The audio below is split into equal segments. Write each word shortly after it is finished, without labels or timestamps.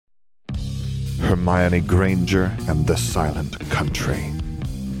Hermione Granger and the Silent Country.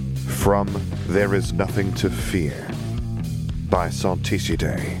 From There Is Nothing to Fear by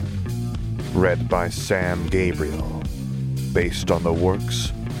Salticidae. Read by Sam Gabriel. Based on the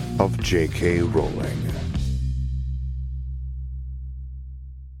works of J.K. Rowling.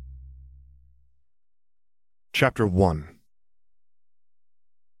 Chapter 1.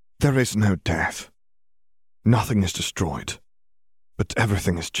 There is no death. Nothing is destroyed, but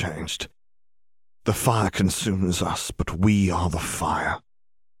everything is changed. The fire consumes us, but we are the fire.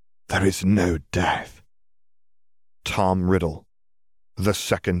 There is no death. Tom Riddle, The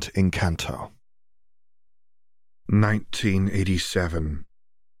Second Incanto. 1987.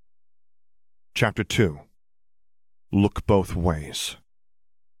 Chapter 2. Look Both Ways.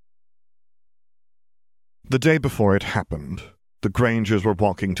 The day before it happened, the Grangers were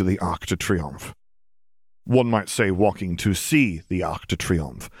walking to the Arc de Triomphe. One might say walking to see the Arc de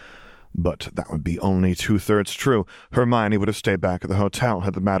Triomphe, but that would be only two-thirds true. Hermione would have stayed back at the hotel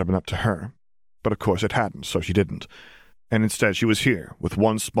had the matter been up to her. But of course it hadn't, so she didn't. And instead she was here, with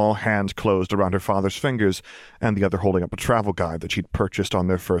one small hand closed around her father's fingers, and the other holding up a travel guide that she'd purchased on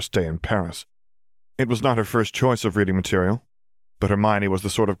their first day in Paris. It was not her first choice of reading material, but Hermione was the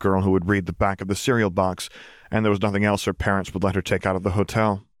sort of girl who would read the back of the cereal box, and there was nothing else her parents would let her take out of the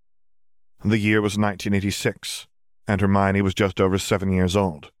hotel. The year was 1986, and Hermione was just over 7 years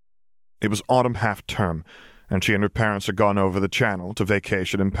old. It was autumn half-term, and she and her parents had gone over the Channel to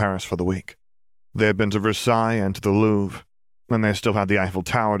vacation in Paris for the week. They had been to Versailles and to the Louvre, and they still had the Eiffel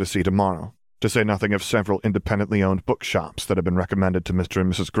Tower to see tomorrow, to say nothing of several independently owned bookshops that had been recommended to Mr.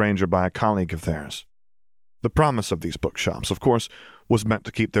 and Mrs. Granger by a colleague of theirs. The promise of these bookshops, of course, was meant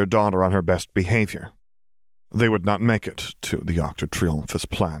to keep their daughter on her best behavior. They would not make it to the Arc de Triomphe as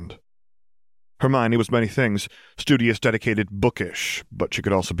planned. Hermione was many things: studious, dedicated, bookish, but she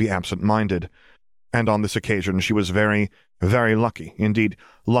could also be absent-minded. And on this occasion she was very, very lucky, indeed,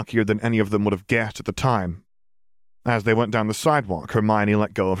 luckier than any of them would have guessed at the time. As they went down the sidewalk, Hermione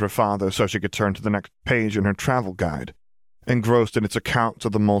let go of her father so she could turn to the next page in her travel guide, engrossed in its account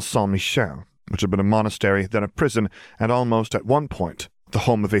of the Mont Saint-Michel, which had been a monastery, then a prison, and almost, at one point, the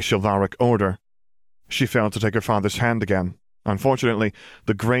home of a chivalric order. She failed to take her father's hand again. Unfortunately,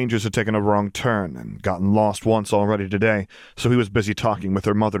 the Grangers had taken a wrong turn and gotten lost once already today, so he was busy talking with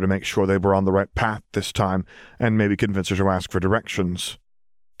her mother to make sure they were on the right path this time, and maybe convince her to ask for directions.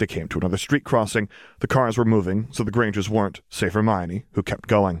 They came to another street crossing. The cars were moving, so the Grangers weren't, save Hermione, who kept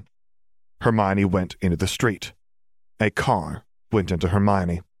going. Hermione went into the street. A car went into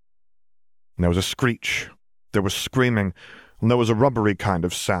Hermione. There was a screech. There was screaming. And there was a rubbery kind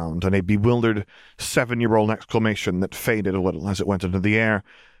of sound, and a bewildered 7-year-old exclamation that faded a little as it went into the air,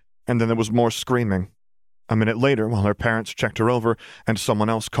 and then there was more screaming. A minute later, while her parents checked her over, and someone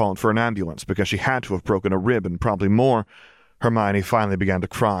else called for an ambulance because she had to have broken a rib and probably more, Hermione finally began to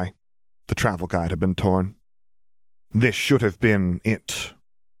cry. The travel guide had been torn. This should have been it.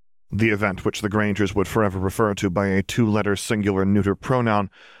 The event which the Grangers would forever refer to by a 2-letter singular neuter pronoun,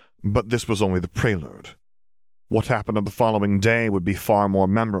 but this was only the prelude. What happened on the following day would be far more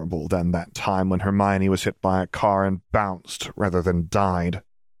memorable than that time when Hermione was hit by a car and bounced rather than died.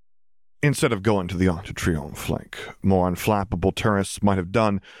 Instead of going to the Arc de Triomphe like more unflappable tourists might have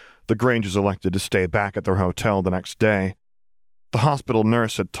done, the Grangers elected to stay back at their hotel the next day. The hospital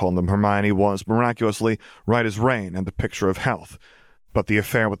nurse had told them Hermione was, miraculously, right as rain and the picture of health, but the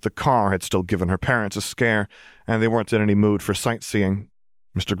affair with the car had still given her parents a scare, and they weren't in any mood for sightseeing.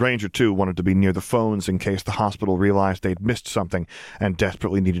 Mr. Granger, too, wanted to be near the phones in case the hospital realized they'd missed something and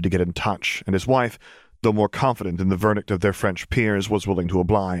desperately needed to get in touch, and his wife, though more confident in the verdict of their French peers, was willing to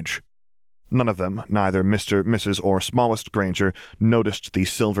oblige. None of them, neither Mr., Mrs., or smallest Granger, noticed the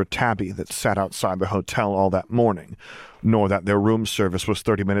silver tabby that sat outside the hotel all that morning, nor that their room service was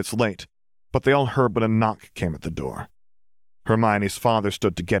 30 minutes late, but they all heard when a knock came at the door. Hermione's father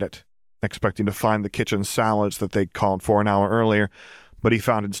stood to get it, expecting to find the kitchen salads that they'd called for an hour earlier, but he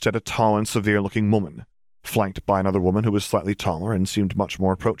found instead a tall and severe-looking woman, flanked by another woman who was slightly taller and seemed much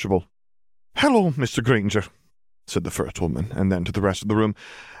more approachable. "Hello, Mr. Granger," said the first woman, and then to the rest of the room,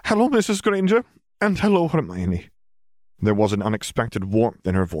 "Hello, Mrs. Granger, and hello, Hermione." There was an unexpected warmth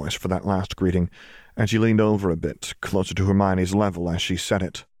in her voice for that last greeting, and she leaned over a bit, closer to Hermione's level as she said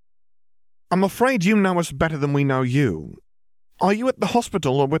it. "I'm afraid you know us better than we know you. Are you at the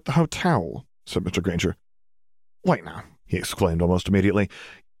hospital or with the hotel?" said Mr. Granger. "Wait now," he exclaimed almost immediately.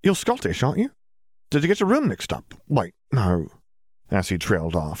 "You're Scottish, aren't you? Did you get your room mixed up? Wait, no." As he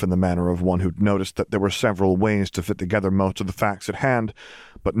trailed off in the manner of one who'd noticed that there were several ways to fit together most of the facts at hand,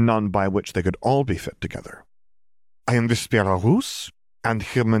 but none by which they could all be fit together. "I am the Spear Roos, and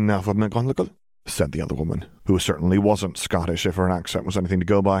here Minerva McGonagall. said the other woman, who certainly wasn't Scottish if her accent was anything to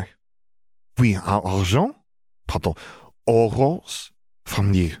go by. We are argent, pardon, euros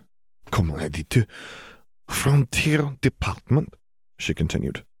from the, comment dit-tu, Frontier Department, she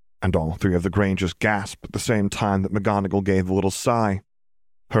continued, and all three of the Grangers gasped at the same time that McGonagall gave a little sigh.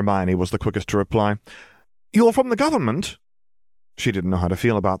 Hermione was the quickest to reply. You're from the government? She didn't know how to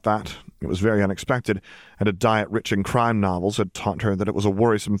feel about that. It was very unexpected, and a diet rich in crime novels had taught her that it was a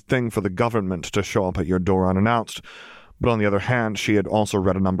worrisome thing for the government to show up at your door unannounced. But on the other hand, she had also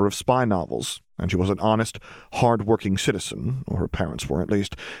read a number of spy novels, and she was an honest, hard-working citizen, or her parents were at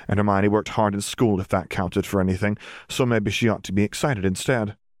least, and Hermione worked hard in school if that counted for anything, so maybe she ought to be excited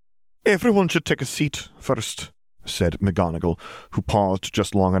instead. Everyone should take a seat first, said McGonagall, who paused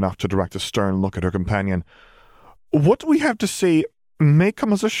just long enough to direct a stern look at her companion. What we have to say may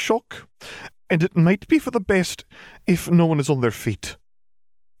come as a shock, and it might be for the best if no one is on their feet.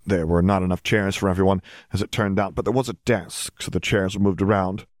 There were not enough chairs for everyone, as it turned out, but there was a desk, so the chairs were moved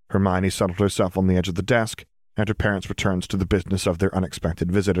around. Hermione settled herself on the edge of the desk, and her parents returned to the business of their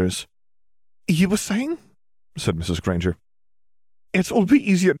unexpected visitors. You were saying? Said Mrs. Granger. It will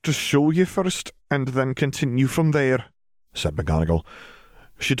be easier to show you first, and then continue from there, said McGonagall.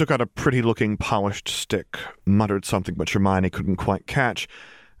 She took out a pretty-looking polished stick, muttered something which Hermione couldn't quite catch,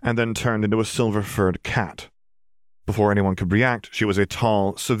 and then turned into a silver-furred cat. Before anyone could react, she was a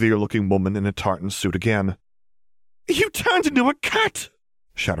tall, severe-looking woman in a tartan suit again. You turned into a cat!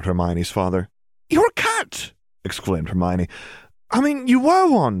 Shouted Hermione's father. You're a cat! Exclaimed Hermione. I mean, you were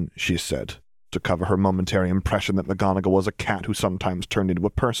one, she said, to cover her momentary impression that McGonagall was a cat who sometimes turned into a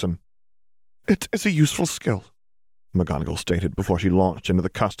person. It is a useful skill, McGonagall stated before she launched into the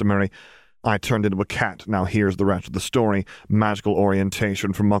customary, I turned into a cat, now here's the rest of the story, magical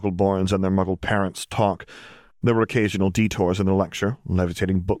orientation for Muggle-borns and their Muggle parents talk. There were occasional detours in the lecture,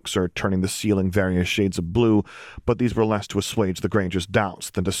 levitating books or turning the ceiling various shades of blue, but these were less to assuage the Grangers' doubts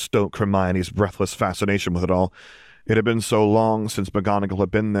than to stoke Hermione's breathless fascination with it all. It had been so long since McGonagall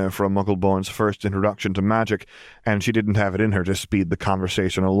had been there for a Muggle-born's first introduction to magic, and she didn't have it in her to speed the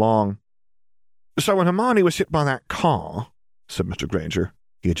conversation along. So when Hermione was hit by that car, said Mr. Granger,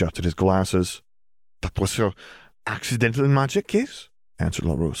 he adjusted his glasses. That was her accidental magic, yes? Answered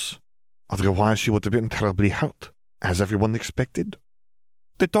LaRousse. Otherwise she would have been terribly hurt, as everyone expected.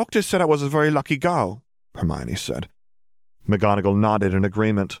 The doctor said I was a very lucky girl, Hermione said. McGonagall nodded in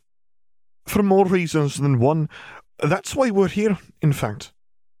agreement. For more reasons than one. That's why we're here, in fact.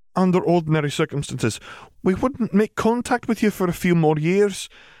 Under ordinary circumstances, we wouldn't make contact with you for a few more years,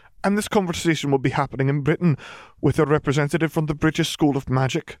 and this conversation will be happening in Britain with a representative from the British School of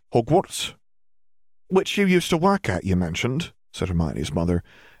Magic, Hogwarts. Which you used to work at, you mentioned, said Hermione's mother,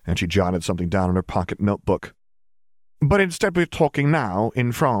 and she jotted something down in her pocket notebook. But instead we're talking now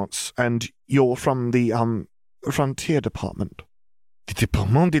in France, and you're from the, Frontier Department. The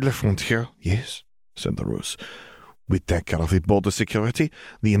Département de la Frontière, yes, said the Russe. We take care of the border security,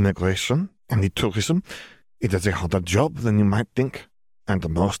 the immigration, and the tourism. It is a harder job than you might think. And the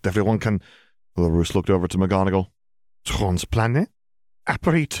most everyone can... LaRousse looked over to McGonagall. Transplaner?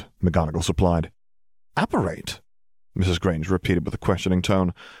 Apparate, McGonagall supplied. Apparate? Mrs. Granger repeated with a questioning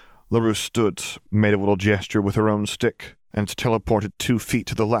tone. LaRousse stood, made a little gesture with her own stick, and teleported 2 feet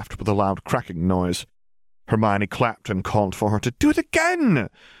to the left with a loud cracking noise. Hermione clapped and called for her to do it again,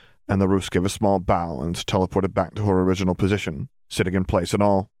 and LaRousse gave a small bow and teleported back to her original position, sitting in place and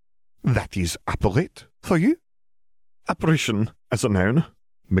all. That is apparate for you? Apparition, as a noun,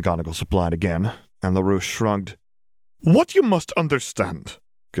 McGonagall supplied again, and LaRousse shrugged. What you must understand,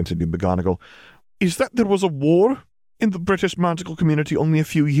 continued McGonagall, is that there was a war in the British magical community only a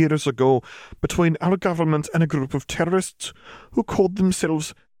few years ago between our government and a group of terrorists who called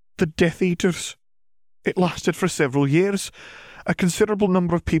themselves the Death Eaters. It lasted for several years. A considerable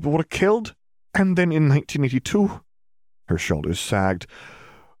number of people were killed, and then in 1982... Her shoulders sagged.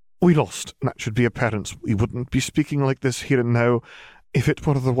 We lost, and that should be apparent. We wouldn't be speaking like this here and now if it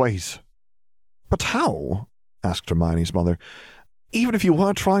were otherwise. But how? Asked Hermione's mother. Even if you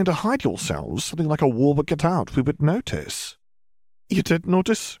were trying to hide yourselves, something like a war would get out, we would notice. You did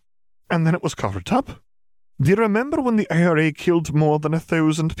notice, and then it was covered up. Do you remember when the IRA killed more than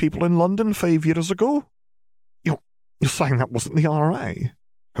 1,000 people in London 5 years ago? You're saying that wasn't the IRA?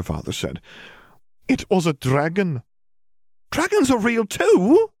 Her father said. It was a dragon. Dragons are real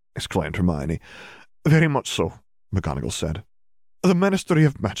too? Exclaimed Hermione. Very much so, McGonagall said. The Ministry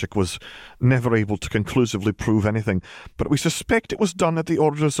of Magic was never able to conclusively prove anything, but we suspect it was done at the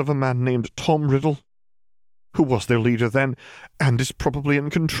orders of a man named Tom Riddle, who was their leader then, and is probably in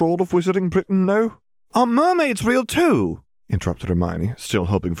control of Wizarding Britain now. Are mermaids real too? Interrupted Hermione, still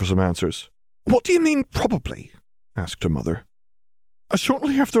hoping for some answers. What do you mean, probably? Asked her mother.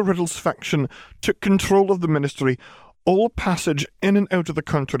 Shortly after Riddle's faction took control of the ministry, all passage in and out of the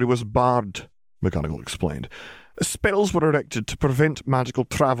country was barred, McGonagall explained. Spells were erected to prevent magical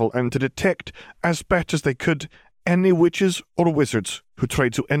travel and to detect, as best as they could, any witches or wizards who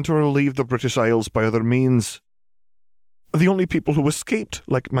tried to enter or leave the British Isles by other means. The only people who escaped,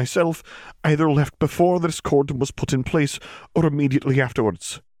 like myself, either left before this cordon was put in place or immediately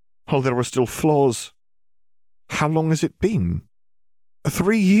afterwards, while there were still flaws. How long has it been?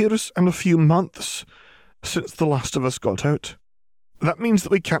 3 years and a few months since the last of us got out. That means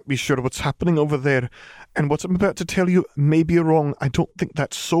that we can't be sure what's happening over there, and what I'm about to tell you may be wrong. I don't think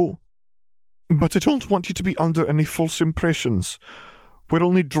that's so. But I don't want you to be under any false impressions. We're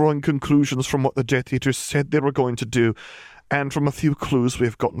only drawing conclusions from what the Death Eaters said they were going to do, and from a few clues we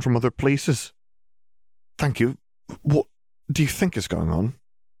have gotten from other places. Thank you. What do you think is going on?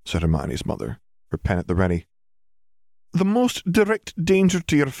 Said Hermione's mother, her pen at the ready. The most direct danger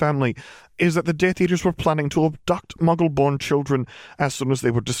to your family is that the Death Eaters were planning to abduct Muggle-born children as soon as they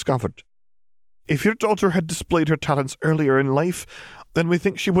were discovered. If your daughter had displayed her talents earlier in life, then we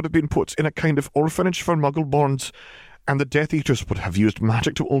think she would have been put in a kind of orphanage for Muggle-borns, and the Death Eaters would have used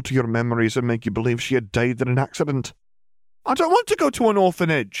magic to alter your memories and make you believe she had died in an accident. I don't want to go to an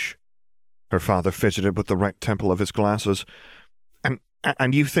orphanage. Her father fidgeted with the right temple of his glasses.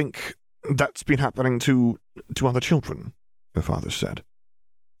 And you think that's been happening to other children? Her father said.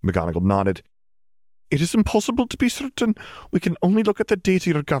 McGonagall nodded. It is impossible to be certain. We can only look at the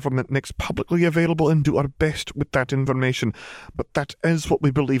data your government makes publicly available and do our best with that information, but that is what we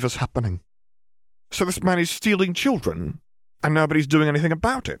believe is happening. So this man is stealing children, and nobody's doing anything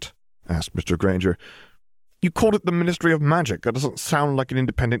about it? Asked Mr. Granger. You call it the Ministry of Magic. That doesn't sound like an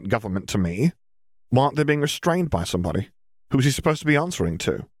independent government to me. Why aren't they being restrained by somebody? Who's he supposed to be answering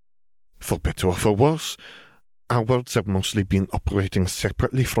to? For better or for worse, our worlds have mostly been operating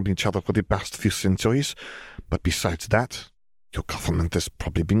separately from each other for the past few centuries, but besides that, your government has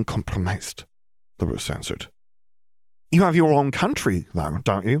probably been compromised, the Rose answered. You have your own country, though,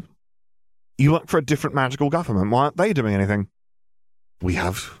 don't you? You work for a different magical government. Why aren't they doing anything? We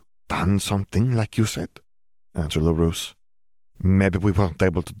have done something, like you said, answered LaRousse. Maybe we weren't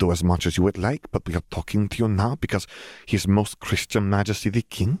able to do as much as you would like, but we are talking to you now because His Most Christian Majesty the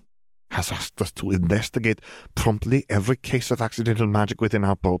King has asked us to investigate promptly every case of accidental magic within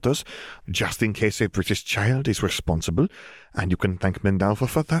our borders, just in case a British child is responsible, and you can thank Mendalva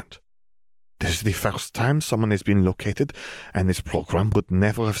for that. This is the first time someone has been located, and this program would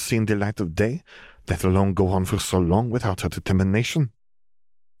never have seen the light of day, let alone go on for so long without her determination.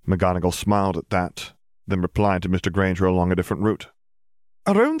 McGonagall smiled at that, then replied to Mr. Granger along a different route.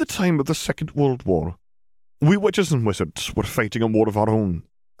 Around the time of the Second World War, we witches and wizards were fighting a war of our own,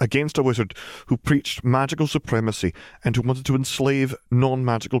 against a wizard who preached magical supremacy and who wanted to enslave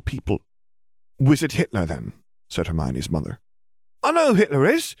non-magical people. Wizard Hitler, then, said Hermione's mother. I know who Hitler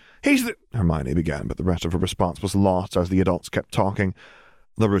is. He's the... Hermione began, but the rest of her response was lost as the adults kept talking.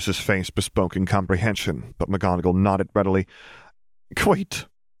 LaRousse's face bespoke incomprehension, but McGonagall nodded readily. Quite.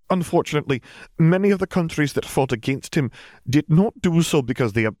 Unfortunately, many of the countries that fought against him did not do so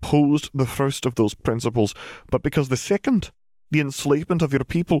because they opposed the first of those principles, but because the second, the enslavement of your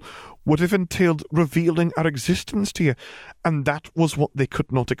people, would have entailed revealing our existence to you, and that was what they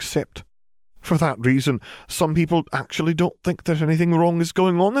could not accept. For that reason, some people actually don't think that anything wrong is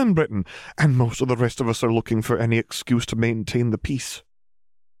going on in Britain, and most of the rest of us are looking for any excuse to maintain the peace.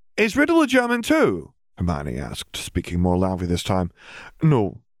 Is Riddle a German too? Hermione asked, speaking more loudly this time.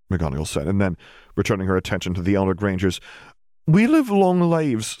 No, McGonagall said, and then, returning her attention to the elder Grangers, we live long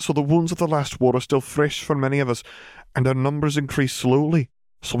lives, so the wounds of the last war are still fresh for many of us, and our numbers increase slowly,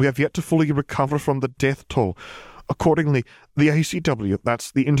 so we have yet to fully recover from the death toll. Accordingly, the ICW,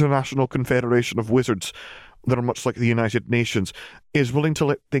 that's the International Confederation of Wizards, that are much like the United Nations, is willing to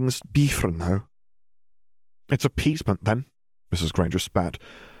let things be for now. It's appeasement, then, Mrs. Granger spat,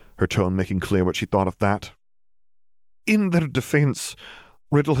 her tone making clear what she thought of that. In their defence,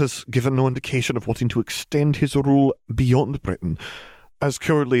 Riddle has given no indication of wanting to extend his rule beyond Britain. As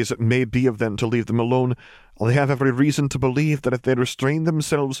cowardly as it may be of them to leave them alone, they have every reason to believe that if they restrain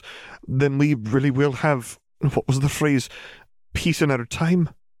themselves, then we really will have, what was the phrase, peace in our time.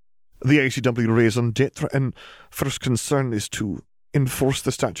 The ICW raison d'etre and first concern is to enforce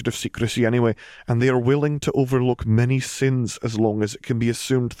the statute of secrecy anyway, and they are willing to overlook many sins as long as it can be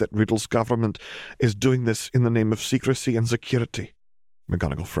assumed that Riddle's government is doing this in the name of secrecy and security.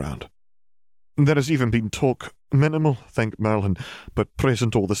 McGonagall frowned. There has even been talk, minimal, thank Merlin, but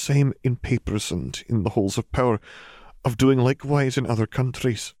present all the same in papers and in the halls of power, of doing likewise in other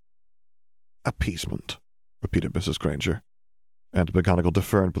countries. Appeasement, repeated Mrs. Granger, and McGonagall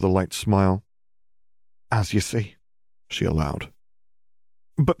deferred with a light smile. As you say, she allowed.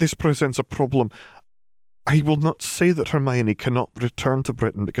 But this presents a problem. I will not say that Hermione cannot return to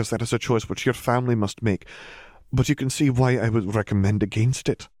Britain because that is a choice which your family must make, but you can see why I would recommend against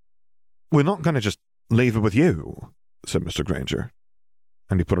it. We're not going to just leave her with you, said Mr. Granger,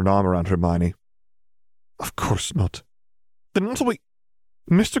 and he put an arm around Hermione. Of course not. Then until we...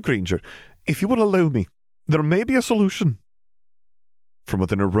 Mr. Granger, if you will allow me, there may be a solution. From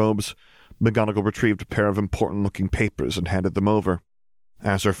within her robes, McGonagall retrieved a pair of important-looking papers and handed them over.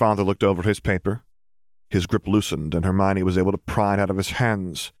 As her father looked over his paper, his grip loosened and Hermione was able to pry it out of his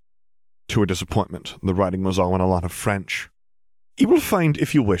hands. To her disappointment, the writing was all in a lot of French. You will find,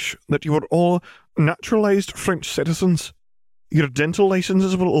 if you wish, that you are all naturalized French citizens. Your dental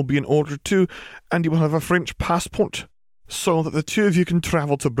licenses will all be in order too, and you will have a French passport, so that the two of you can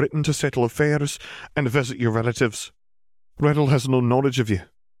travel to Britain to settle affairs and visit your relatives. Riddle has no knowledge of you,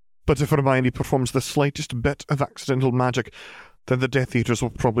 but if Hermione performs the slightest bit of accidental magic, then the Death Eaters will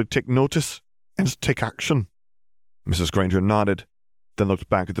probably take notice and take action. Mrs. Granger nodded, then looked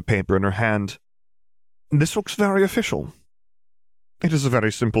back at the paper in her hand. This looks very official. It is a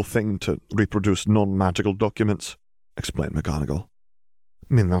very simple thing to reproduce non-magical documents, explained McGonagall.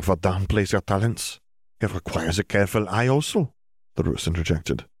 Me never downplays your talents. It requires a careful eye also, the Roos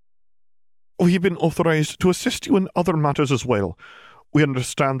interjected. We have been authorized to assist you in other matters as well. We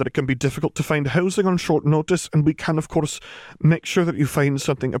understand that it can be difficult to find housing on short notice, and we can, of course, make sure that you find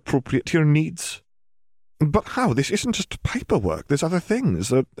something appropriate to your needs. But how? This isn't just paperwork. There's other things.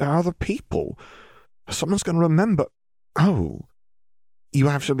 There are other people. Someone's going to remember. Oh, you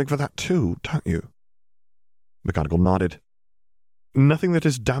have something for that too, don't you? McGonagall nodded. Nothing that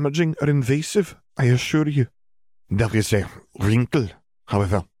is damaging or invasive, I assure you. There is a wrinkle,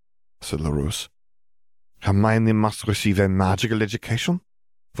 however, said LaRose. Hermione must receive a magical education.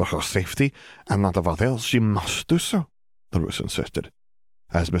 For her safety, and that of others, she must do so, LaRose insisted,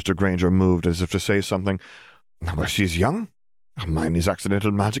 as Mr. Granger moved as if to say something. Well, she's young. Hermione's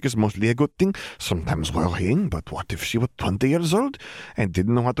accidental magic is mostly a good thing, sometimes worrying, but what if she were 20 years old and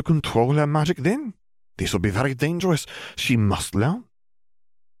didn't know how to control her magic then? This would be very dangerous. She must learn.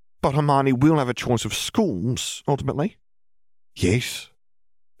 But Hermione will have a choice of schools, ultimately. Yes,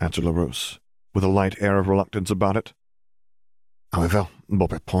 answered LaRose, with a light air of reluctance about it. However,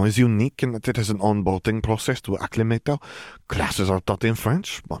 Beauxbatons is unique in that it is an onboarding process to acclimate her. Classes are taught in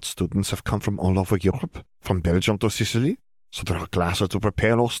French, but students have come from all over Europe, from Belgium to Sicily, so there are classes to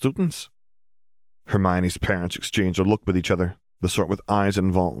prepare all students. Hermione's parents exchanged a look with each other, the sort with eyes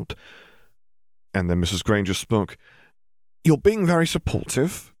involved. And then Mrs. Granger spoke. You're being very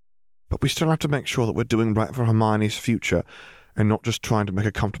supportive, but we still have to make sure that we're doing right for Hermione's future and not just trying to make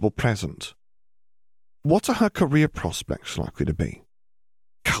a comfortable present. What are her career prospects likely to be?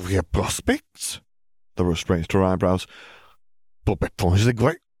 Career prospects? The Roos raised her eyebrows. Beauxbatons is a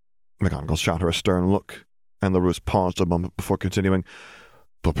great... McGonagall shot her a stern look, and the Roos paused a moment before continuing.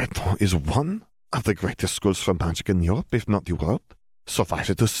 Beauxbatons is one of the greatest schools for magic in Europe, if not the world. Suffice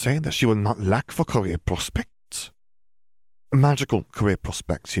it to say that she will not lack for career prospects. Magical career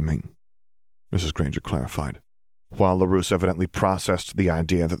prospects, you mean? Mrs. Granger clarified, while the Roos evidently processed the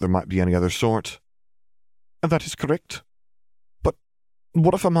idea that there might be any other sort. That is correct. But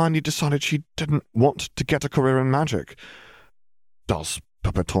what if Hermione decided she didn't want to get a career in magic? Does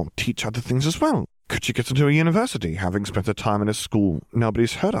Beauxbatons teach other things as well? Could she get into a university, having spent a time in a school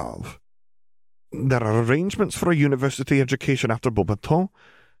nobody's heard of? There are arrangements for a university education after Beauxbatons,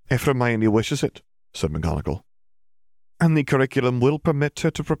 if Hermione wishes it, said McGonagall. And the curriculum will permit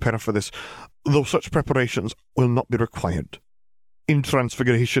her to prepare for this, though such preparations will not be required. In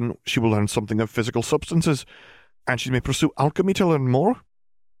Transfiguration, she will learn something of physical substances, and she may pursue alchemy to learn more,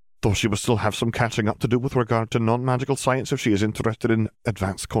 though she will still have some catching up to do with regard to non-magical science if she is interested in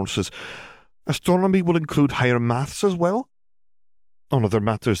advanced courses. Astronomy will include higher maths as well. On other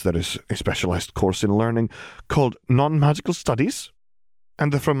matters, there is a specialized course in learning called non-magical studies,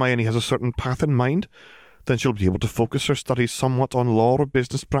 and if Hermione has a certain path in mind, then she'll be able to focus her studies somewhat on law or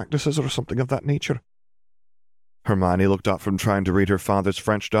business practices or something of that nature. Hermione looked up from trying to read her father's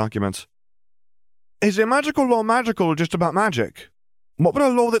French documents. Is a magical law magical just about magic? What would a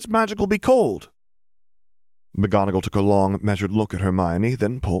law that's magical be called? McGonagall took a long, measured look at Hermione,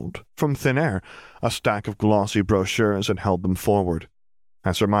 then pulled, from thin air, a stack of glossy brochures and held them forward.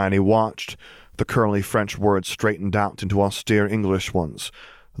 As Hermione watched, the curly French words straightened out into austere English ones.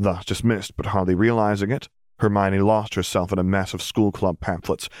 Thus dismissed, but hardly realizing it, Hermione lost herself in a mess of school club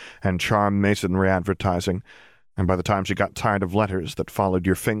pamphlets and charm masonry advertising, and by the time she got tired of letters that followed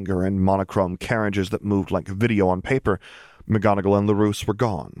your finger and monochrome carriages that moved like video on paper, McGonagall and LaRousse were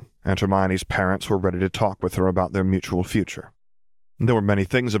gone, and Hermione's parents were ready to talk with her about their mutual future. There were many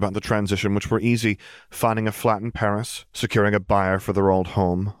things about the transition which were easy: finding a flat in Paris, securing a buyer for their old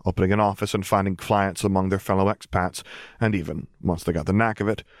home, opening an office and finding clients among their fellow expats, and even, once they got the knack of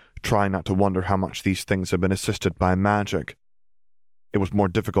it, trying not to wonder how much these things had been assisted by magic. It was more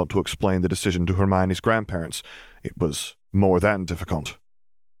difficult to explain the decision to Hermione's grandparents. It was more than difficult.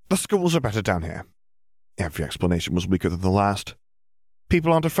 The schools are better down here. Every explanation was weaker than the last.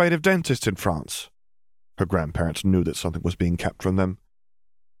 People aren't afraid of dentists in France. Her grandparents knew that something was being kept from them.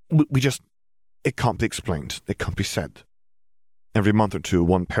 It can't be explained. It can't be said. Every month or two,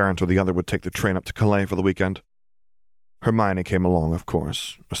 one parent or the other would take the train up to Calais for the weekend. Hermione came along, of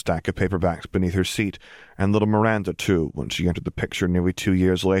course, a stack of paperbacks beneath her seat, and little Miranda, too, when she entered the picture nearly 2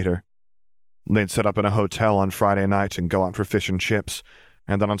 years later. They'd set up in a hotel on Friday night and go out for fish and chips,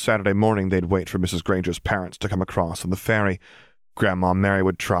 and then on Saturday morning they'd wait for Mrs. Granger's parents to come across on the ferry. Grandma Mary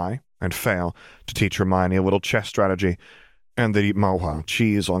would try, and fail, to teach Hermione a little chess strategy, and they'd eat Mohawk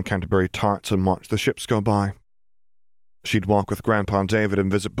cheese on Canterbury tarts and watch the ships go by. She'd walk with Grandpa David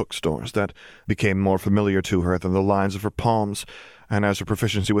and visit bookstores that became more familiar to her than the lines of her palms, and as her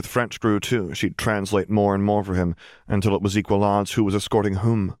proficiency with French grew too, she'd translate more and more for him until it was equal odds who was escorting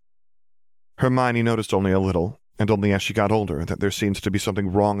whom. Hermione noticed only a little, and only as she got older, that there seemed to be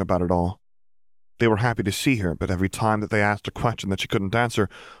something wrong about it all. They were happy to see her, but every time that they asked a question that she couldn't answer,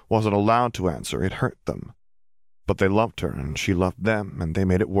 wasn't allowed to answer, it hurt them. But they loved her, and she loved them, and they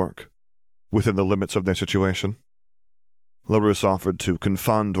made it work, within the limits of their situation. LaRousse offered to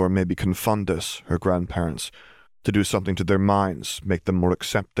confund or maybe confundus her grandparents, to do something to their minds, make them more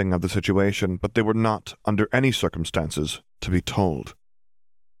accepting of the situation, but they were not, under any circumstances, to be told.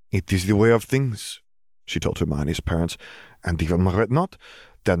 It is the way of things, she told Hermione's parents, and even were it not,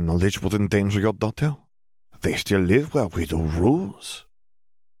 their knowledge would endanger your daughter. They still live where we do rules.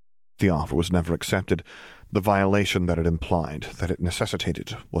 The offer was never accepted. The violation that it implied, that it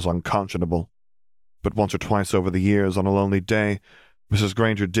necessitated, was unconscionable. But once or twice over the years, on a lonely day, Mrs.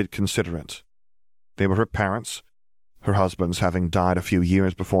 Granger did consider it. They were her parents, her husbands having died a few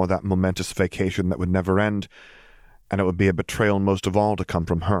years before that momentous vacation that would never end, and it would be a betrayal most of all to come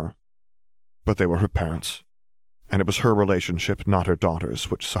from her. But they were her parents, and it was her relationship, not her daughter's,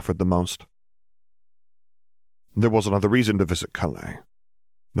 which suffered the most. There was another reason to visit Calais,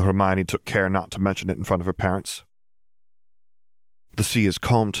 though Hermione took care not to mention it in front of her parents. The sea is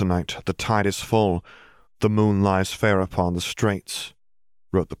calm tonight, the tide is full, the moon lies fair upon the straits,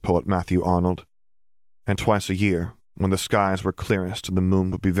 wrote the poet Matthew Arnold, and twice a year, when the skies were clearest and the moon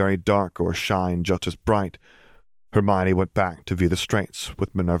would be very dark or shine just as bright, Hermione went back to view the straits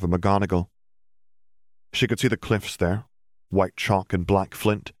with Minerva McGonagall. She could see the cliffs there, white chalk and black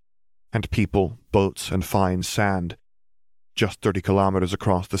flint, and people, boats, and fine sand, just 30 kilometers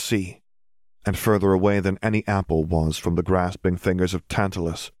across the sea, and further away than any apple was from the grasping fingers of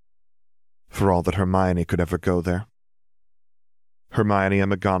Tantalus, for all that Hermione could ever go there. Hermione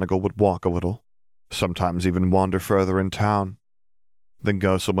and McGonagall would walk a little, sometimes even wander further in town, then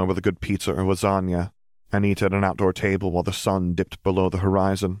go somewhere with a good pizza or lasagna, and eat at an outdoor table while the sun dipped below the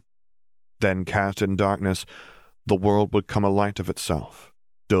horizon. Then, cast in darkness, the world would come alight of itself,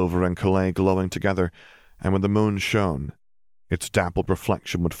 Dover and Calais glowing together, and when the moon shone, its dappled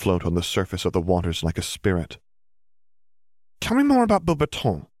reflection would float on the surface of the waters like a spirit. "Tell me more about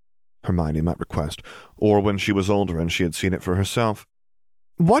Beauxbatons," Hermione might request, or when she was older and she had seen it for herself.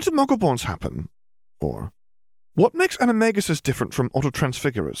 "Why do Muggleborns happen?" Or, "What makes animaguses different from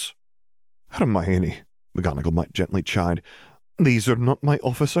autotransfigurers?" "Hermione," McGonagall might gently chide, "these are not my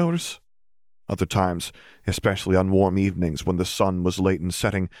office hours." Other times, especially on warm evenings when the sun was late in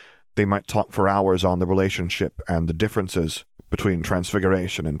setting, they might talk for hours on the relationship and the differences between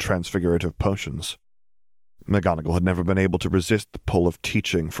transfiguration and transfigurative potions. McGonagall had never been able to resist the pull of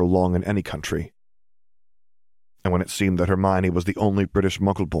teaching for long in any country. And when it seemed that Hermione was the only British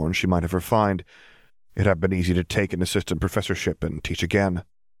Muggleborn she might ever find, it had been easy to take an assistant professorship and teach again.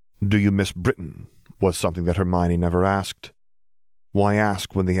 "Do you miss Britain?" was something that Hermione never asked. Why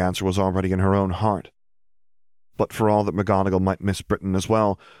ask when the answer was already in her own heart? But for all that McGonagall might miss Britain as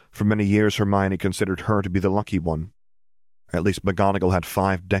well, for many years Hermione considered her to be the lucky one. At least McGonagall had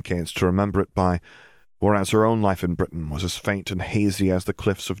 5 decades to remember it by, whereas her own life in Britain was as faint and hazy as the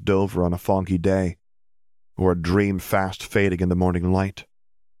cliffs of Dover on a foggy day, or a dream fast fading in the morning light.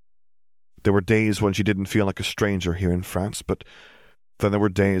 There were days when she didn't feel like a stranger here in France, but then there were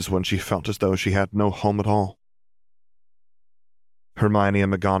days when she felt as though she had no home at all. Hermione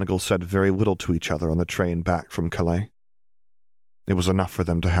and McGonagall said very little to each other on the train back from Calais. It was enough for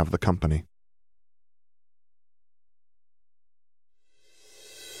them to have the company.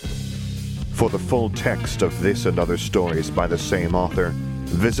 For the full text of this and other stories by the same author,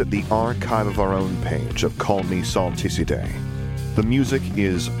 visit the Archive of Our Own page of Call Me Salticidae. The music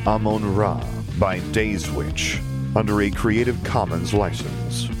is Amon-Ra by Dayswitch, under a Creative Commons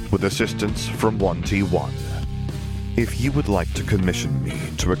license, with assistance from 1T1. If you would like to commission me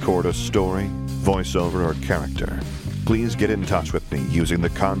to record a story, voiceover, or character, please get in touch with me using the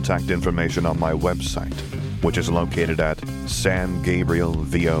contact information on my website, which is located at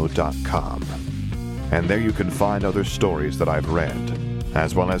samgabrielvo.com. And there you can find other stories that I've read,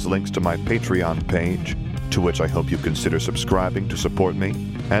 as well as links to my Patreon page, to which I hope you consider subscribing to support me,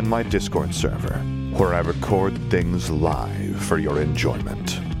 and my Discord server, where I record things live for your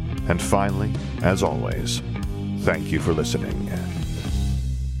enjoyment. And finally, as always, thank you for listening.